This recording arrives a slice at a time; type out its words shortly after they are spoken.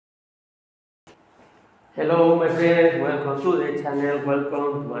Hello my friends, welcome to the channel,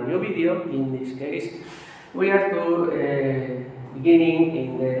 welcome to a new video. In this case, we are beginning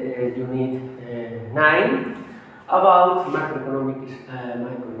in the unit 9 about macroeconomic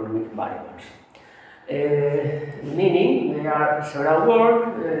variables. Meaning, there are several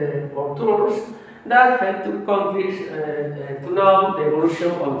words or tools that help to countries to know the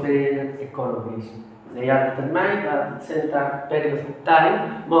evolution of their economies. They are determined at certain period of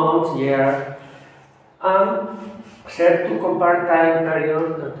time, months, years, and serve to compare time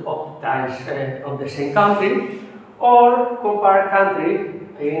periods of times of the same country or compare countries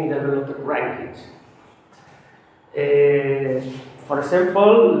in developed rankings. For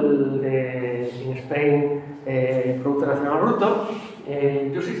example, in Spain, Producto Nacional Bruto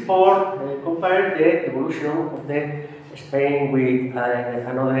uses for compare the evolution of the Spain with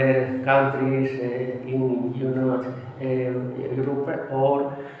another countries in Europe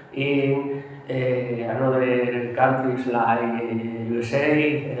or in another countries like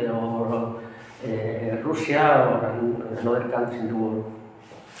USA or Russia or another countries in the world.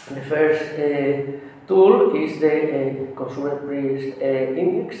 The first tool is the Consumer Price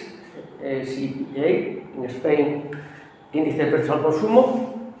Index, CPI, in Spain, Índice de Precio al Consumo,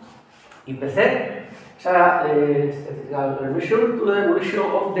 IPC. It's a statistical measure to the evolution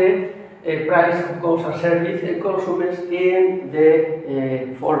of the price of goods and services consumers in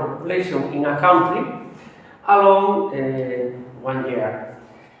the for population in a country along 1 year.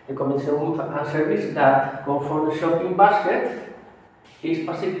 The combination of goods and services that come from the shopping basket is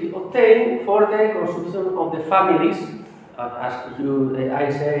basically obtained for the consumption of the families, as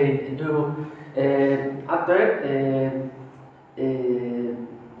I say, after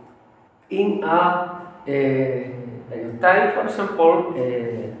in a time, for example,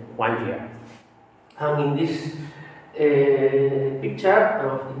 1 year. And in this picture,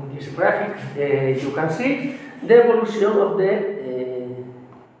 in this graphic, you can see the evolution of the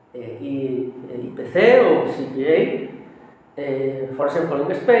IPC or CPI. For example,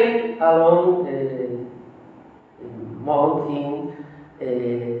 in Spain, along month in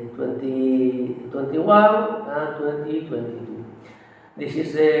 2021 and 2022. This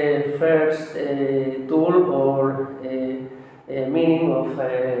is the first tool or meaning of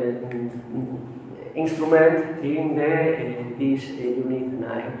instrument in this unit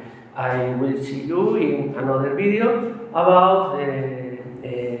 9. I will see you in another video about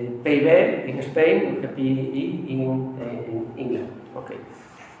PIB in Spain, PIB in